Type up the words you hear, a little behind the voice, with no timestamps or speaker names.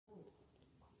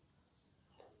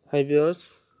Hi viewers,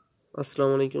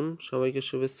 আসসালামু আলাইকুম। সবাইকে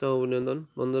শুভেচ্ছা ও অভিনন্দন।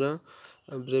 বন্ধুরা,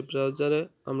 ব্রেভ ব্রাউজারে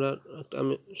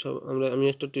আমি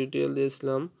একটা টিউটোরিয়াল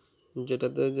দিয়েছিলাম,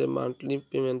 যেটাতে যে মান্থলি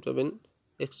পেমেন্ট পাবেন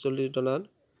 $41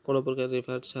 কোনো প্রকার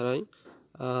রেফার ছাড়াই।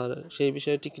 আর সেই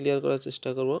বিষয়টি ক্লিয়ার করার চেষ্টা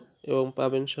করব এবং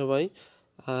পাবেন সবাই।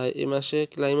 এই মাসে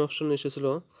ক্লাইম অপশন এসেছিল,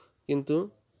 কিন্তু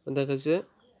দেখাচ্ছে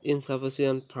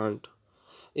ইনসাফিসিয়েন্ট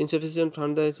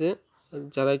ফান্ড দেখাচ্ছে।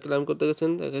 যারা ক্লেম করতে গেছেন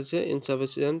দেখাচ্ছে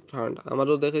ইনসাফিসিয়েন্ট ফান্ড।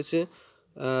 আমারও দেখাচ্ছে।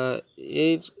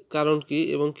 এর কারণ কি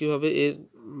এবং কিভাবে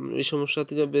এই সমস্যা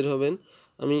থেকে বের হবেন,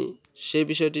 আমি সেই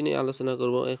বিষয়টি নিয়ে আলোচনা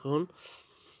করব এখন।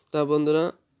 তা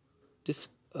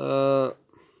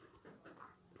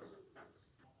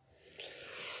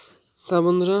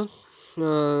বন্ধুরা,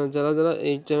 যারা যারা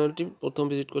এই চ্যানেলটি প্রথম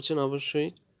ভিজিট করছেন, অবশ্যই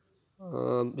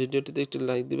ভিডিওটিতে একটি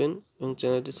লাইক দিবেন এবং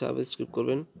চ্যানেলটি সাবস্ক্রাইব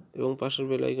করবেন এবং পাশের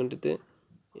বেল আইকনটিতে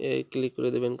ক্লিক করে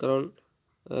দেবেন, কারণ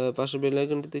পাশের বেল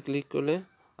আইকনটিতে ক্লিক করলে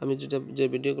আমি যে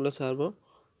ভিডিওগুলো ছাড়বো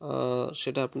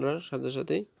সেটা আপনারা সাথে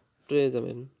সাথেই পেয়ে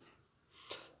যাবেন।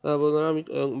 বন্ধুরা, আমি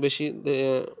বেশি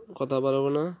কথা বাড়াবো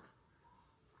না।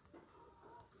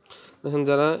 দেখেন,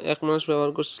 যারা 1 মাস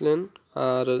ব্যবহার করছিলেন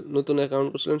আর নতুন অ্যাকাউন্ট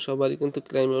করছিলেন, সবারই কিন্তু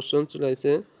ক্লেম অপশন চলে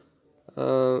আসে।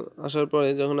 আসার পরে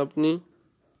যখন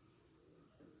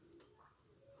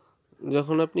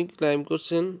আপনি ক্লেম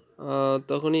করছেন,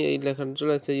 তখনই এই লেখাটা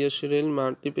চলে আসে, your schedule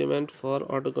monthly payment for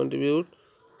auto contribute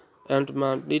and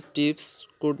monthly tips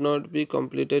could not be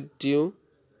completed due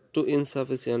to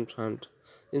insufficient fund.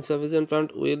 Insufficient fund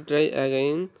will try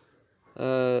again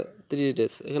 30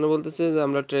 days. এখানে বলতেছে যে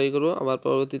আমরা ট্রাই করব আবার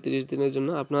পরবর্তী 30 দিনের জন্য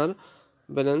আপনার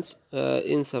ব্যালেন্স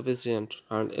ইনসাফিসিয়েন্ট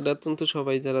ফান্ড। এটা অত্যন্ত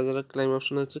সবাই যারা যারা ক্লেম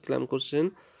অপশন হচ্ছে ক্লেম করছেন,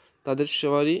 তাদের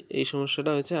সবারই এই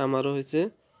সমস্যাটা হয়েছে, আমারও হয়েছে।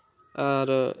 আর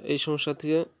এই সমস্যা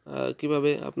থেকে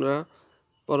কিভাবে আপনারা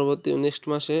পরবর্তী নেক্সট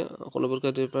মাসে কোনো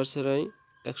প্রকার রেফার ছাড়াই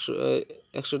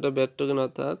 100টা ব্যাট টোকেন,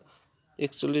 অর্থাৎ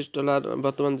 $41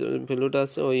 বর্তমান যে ভ্যালুটা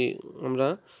আছে, আমরা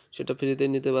সেটা ফ্রিতে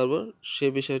নিতে পারবো,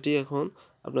 সেই বিষয়টি এখন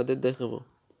আপনাদের দেখাবো।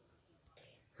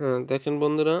 হ্যাঁ, দেখেন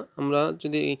বন্ধুরা, আমরা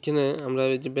যদি এখানে আমরা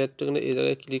এই যে ব্যাট টোকেন এই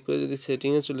জায়গায় ক্লিক করে যদি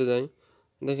সেটিংয়ে চলে যাই,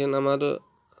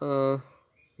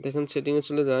 দেখেন সেটিংয়ে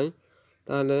চলে যাই,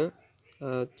 তাহলে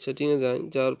সেটিংয়ে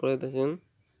যাওয়ার পরে দেখেন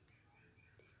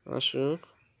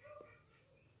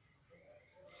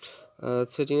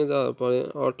সেটিংয়ে যাওয়ার পরে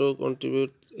অটো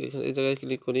কন্ট্রিবিউট এই জায়গায়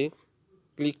ক্লিক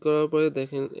করার পরে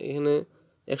দেখেন এখানে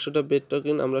 100টা বেট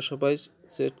টোকেন আমরা সবাই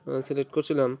সিলেক্ট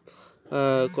করছিলাম।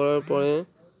 করার পরে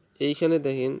এইখানে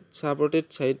দেখেন সাপোর্টেড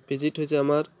সাইট ভিজিট হয়েছে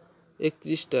আমার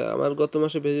 31টা, আমার গত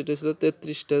মাসে ভিজিট হয়েছিল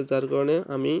 33টা, যার কারণে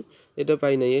আমি এটা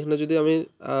পাই নাই। এখানে যদি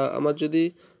আমার যদি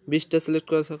 20টা সিলেক্ট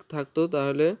করা থাকতো,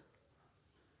 তাহলে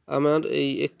আমার এই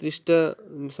 31টা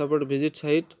সাপোর্ট ভিজিট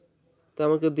সাইট তা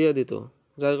আমাকে দিয়ে দিত,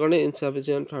 যার কারণে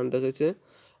ইনসাফিসিয়েন্ট ফান্ড দেখেছে।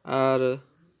 আর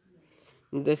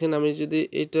দেখেন, আমি যদি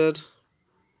এটা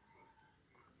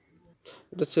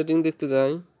সেটিং দেখতে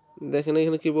যাই, দেখেন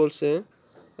এখানে কি বলছে,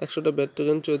 100টা bat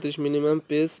token 34 minimum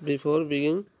page before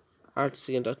বিগিং 8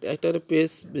 second. একটা পেজ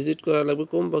ভিজিট করা লাগবে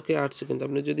কমপক্ষে 8 সেকেন্ড।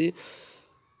 আপনি যদি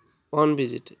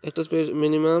একটা পেজ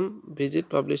মিনিমাম ভিজিট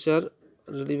পাবলিশার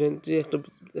রিলেভেন্টলি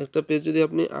একটা পেজ যদি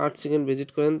আপনি 8 সেকেন্ড ভিজিট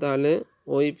করেন, তাহলে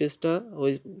ওই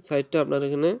সাইটটা আপনার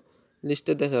এখানে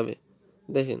লিস্টে দেখাবে।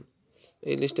 দেখেন,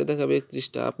 এই লিস্টে দেখাবে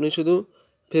 31টা। আপনি শুধু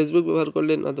ফেসবুক ব্যবহার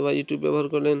করলেন অথবা ইউটিউব ব্যবহার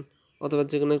করলেন অথবা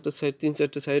যে কোনো একটা সাইট,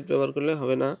 3-4টা সাইট ব্যবহার করলে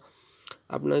হবে না।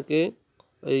 আপনাকে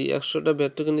এই 100টা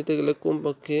ব্যাট টোকেন নিতে গেলে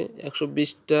কমপক্ষে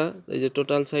 120টা, এই যে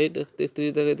টোটাল সাইট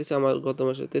 33 দেখাইতেছে, আমার গত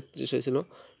মাসে 33 হয়েছিল।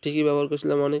 ঠিকই ব্যবহার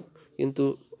করছিলাম অনেক, কিন্তু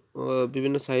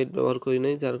বিভিন্ন সাইট ব্যবহার করি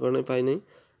নাই, যার কারণে পাই নাই।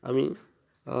 আমি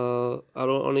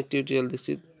আরও অনেক টিউটোরিয়াল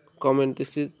দেখছি, কমেন্ট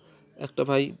দেখছি। একটা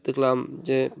ভাই দেখলাম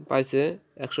যে পাইছে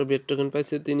 100 ব্যাট টোকেন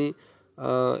পাইছে, তিনি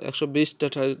 120টা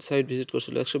সাইট ভিজিট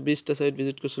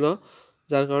করছিল,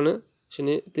 যার কারণে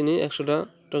তিনি 100টা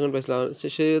টোকেন পাইছিল। আর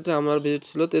সেক্ষেত্রে আমার ভিজিট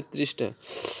ছিল 33টা।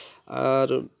 আর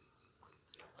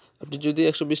আপনি যদি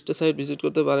 120টা সাইট ভিজিট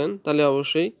করতে পারেন, তাহলে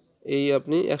অবশ্যই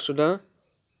আপনি 100টা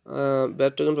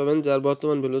ব্যাট টোকেন পাবেন, যার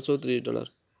বর্তমান ভ্যালু $34।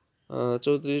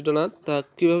 তা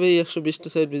কীভাবে এই 120টা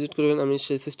সাইট ভিজিট করবেন, আমি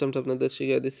সেই সিস্টেমটা আপনাদের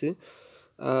শিখিয়ে দিচ্ছি।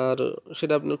 আর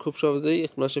সেটা আপনার খুব সহজেই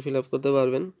 1 মাসে ফিল আপ করতে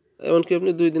পারবেন। এমনকি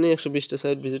আপনি 2 দিনে 120টা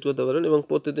সাইট ভিজিট করতে পারেন এবং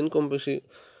প্রতিদিন কম বেশি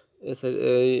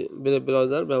এই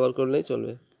ব্রাউজার ব্যবহার করলেই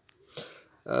চলবে।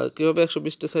 কীভাবে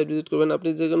 120টা সাইট ভিজিট করবেন, আপনি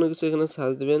যে কোনো কিছু এখানে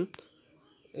সার্চ দেবেন,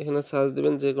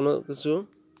 যে কোনো কিছু,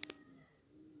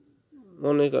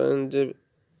 মনে করেন যে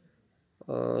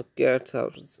ক্যাট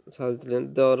সার্চ দিলেন,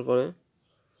 দেওয়ার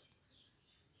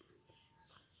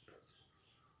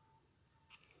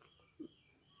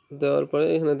পরে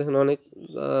এখানে দেখেন অনেক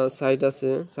সাইট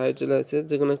চলে আসছে,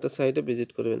 যে কোনো একটা সাইটে ভিজিট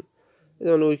করবেন।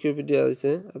 যেমন উইকিপিডিয়া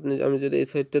আছে, আমি যদি এই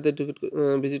সাইটটাতে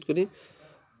ভিজিট করি,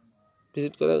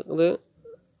 ভিজিট করে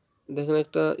দেখেন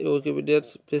একটা উইকিপিডিয়ার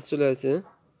পেজ চলে আসে।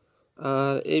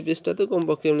 আর এই পেজটাতে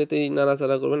কমপক্ষে এমনিতেই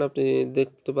নাড়াচাড়া করবেন, আপনি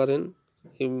দেখতে পারেন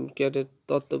ক্যাটের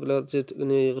তথ্যগুলো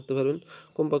নিয়ে করতে পারবেন।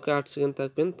 কমপক্ষে 8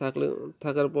 সেকেন্ড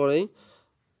থাকার পরেই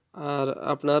আর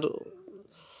আপনার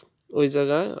ওই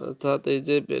জায়গায়, অর্থাৎ এই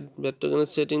যে ব্যাট টোকেনের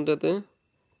সেটিংটাতে,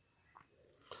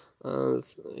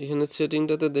 এখানে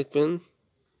সেটিংটাতে দেখবেন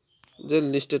যে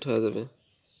লিস্টেড হয়ে যাবে।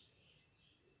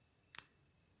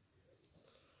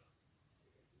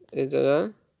 এই জায়গায়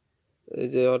এই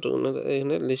যে অটোগুলো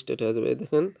এখানে লিস্টেড হয়ে যাবে।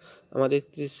 দেখেন আমার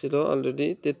 31 ছিল, অলরেডি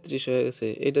 33 হয়ে গেছে।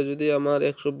 এটা যদি আমার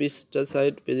 120টা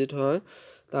সাইট ভিজিট হয়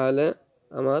তাহলে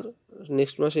আমার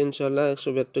নেক্সট মাসে ইনশাল্লাহ 100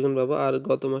 ব্যাট টোকেন পাবো। আর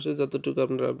গত মাসে যতটুকু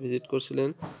আপনারা ভিজিট করছিলেন,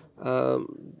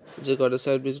 যে কটা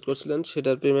সাইট ভিজিট করছিলেন,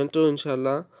 সেটার পেমেন্টও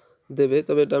ইনশাল্লাহ দেবে,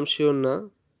 তবে এটা আমি শিওর না,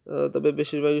 তবে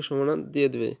বেশিরভাগই সম্ভাবনা দিয়ে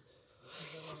দেবে।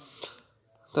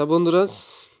 তা বন্ধুরা,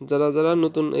 যারা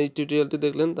নতুন এই টিউটোরিয়ালটি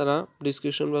দেখলেন তারা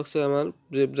ডিসক্রিপশন বক্সে আমার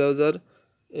ব্রেভ ব্রাউজার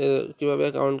কীভাবে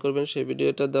অ্যাকাউন্ট করবেন সেই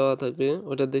ভিডিওটা দেওয়া থাকবে,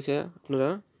 ওটা দেখে আপনারা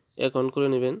অ্যাকাউন্ট করে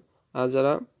নেবেন। আর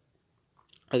যারা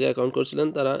আগে অ্যাকাউন্ট করছিলেন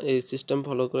তারা এই সিস্টেম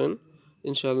ফলো করেন,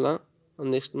 ইনশাল্লাহ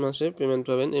নেক্সট মাসে পেমেন্ট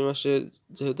পাবেন। এই মাসে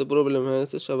যেহেতু প্রবলেম হয়ে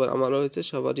গেছে, আমারও হয়েছে,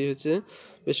 সবারই হয়েছে,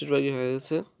 বেশিরভাগই হয়ে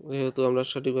গেছে, যেহেতু আমরা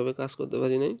সঠিকভাবে কাজ করতে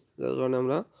পারি নাই, যার কারণে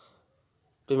আমরা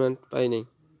পেমেন্ট পাই নাই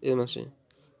এই মাসে।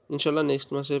 ইনশাল্লাহ নেক্সট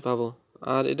মাসে পাবো।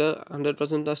 আর এটা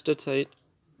 100% ট্রাস্টেড সাইট,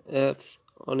 অ্যাপস,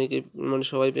 অনেকেই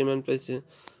সবাই পেমেন্ট পাইছে।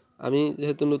 আমি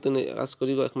যেহেতু নতুন কাজ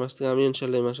করি 1 মাস থেকে, আমি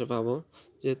ইনশাল্লাহ এই মাসে পাবো,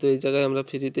 যেহেতু এই জায়গায় আমরা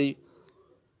ফ্রিতেই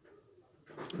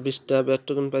 20টা ব্যাট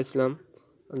টোকেন পাইছিলাম।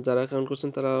 যারা অ্যাকাউন্ট করছেন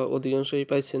তারা অধিকাংশই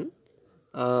পাইছেন।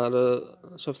 আর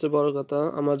সবচেয়ে বড় কথা,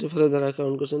 আমার রেফারে যারা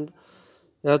অ্যাকাউন্ট করছেন,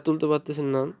 যারা তুলতে পারতেছেন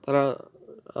না, তারা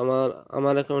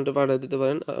আমার অ্যাকাউন্টে পাঠিয়ে দিতে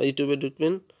পারেন। ইউটিউবে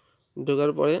ঢুকবেন,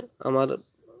 ঢোকার পরে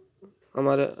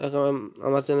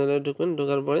আমার চ্যানেলে ঢুকবেন,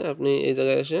 ঢোকার পরে আপনি এই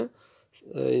জায়গায় এসে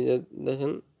এই যে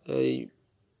দেখেন, এই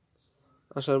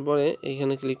আসার পরে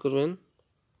এইখানে ক্লিক করবেন।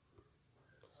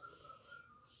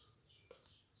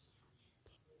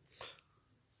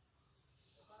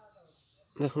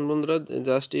 দেখুন বন্ধুরা,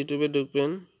 জাস্ট ইউটিউবে ঢুকবেন,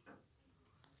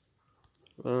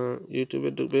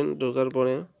 ঢোকার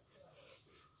পরে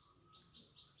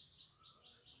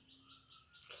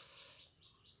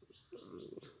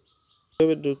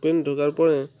ঢোকার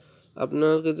পরে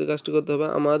আপনাকে যে কাজটি করতে হবে,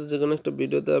 আমার যে কোনো একটা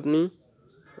ভিডিওতে আপনি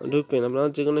ঢুকবেন। আপনার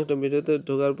যে কোনো একটা ভিডিওতে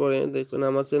ঢোকার পরে দেখবেন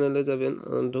আমার চ্যানেলে যাবেন,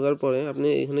 ঢোকার পরে আপনি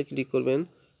এখানে ক্লিক করবেন,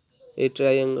 এই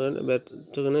ট্রায়াঙ্গেল ব্যাট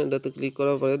টোকেনে, এটাতে ক্লিক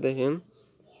করার পরে দেখেন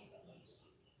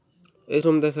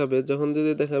এরকম দেখাবে। যখন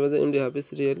যদি দেখাবে যে এমডি হাফিজ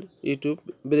রিয়েল ইউটিউব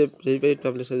ভেরিফাইড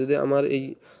পাবলিশার, যদি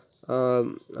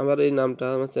আমার এই নামটা,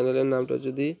 আমার চ্যানেলের নামটা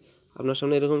যদি আপনার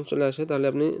সামনে এরকম চলে আসে, তাহলে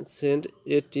আপনি সেন্ড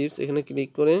এ টিপস এখানে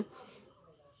ক্লিক করে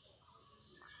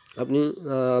আপনি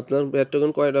আপনার ব্যাট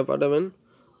টোকেন কয়টা পাঠাবেন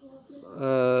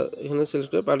এখানে সিলেক্ট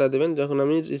করে পাঠিয়ে দেবেন। যখন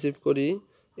আমি রিসিভ করি,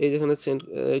 এই যেখানে সেন্ড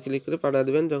ক্লিক করে পাঠিয়ে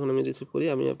দেবেন। যখন আমি রিসিভ করি,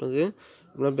 আমি আপনাকে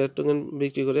আপনার ব্যাট টোকেন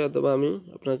বিক্রি করে, অথবা আমি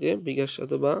আপনাকে বিকাশ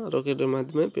অথবা রকেটের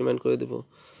মাধ্যমে পেমেন্ট করে দেবো।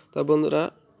 তা বন্ধুরা,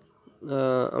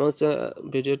 আমার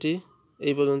ভিডিওটি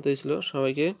এই পর্যন্তই ছিল।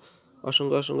 সবাইকে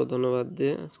অসংখ্য ধন্যবাদ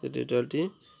দিয়ে আজকে টিউটোরিয়ালটি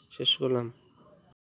শেষ করলাম।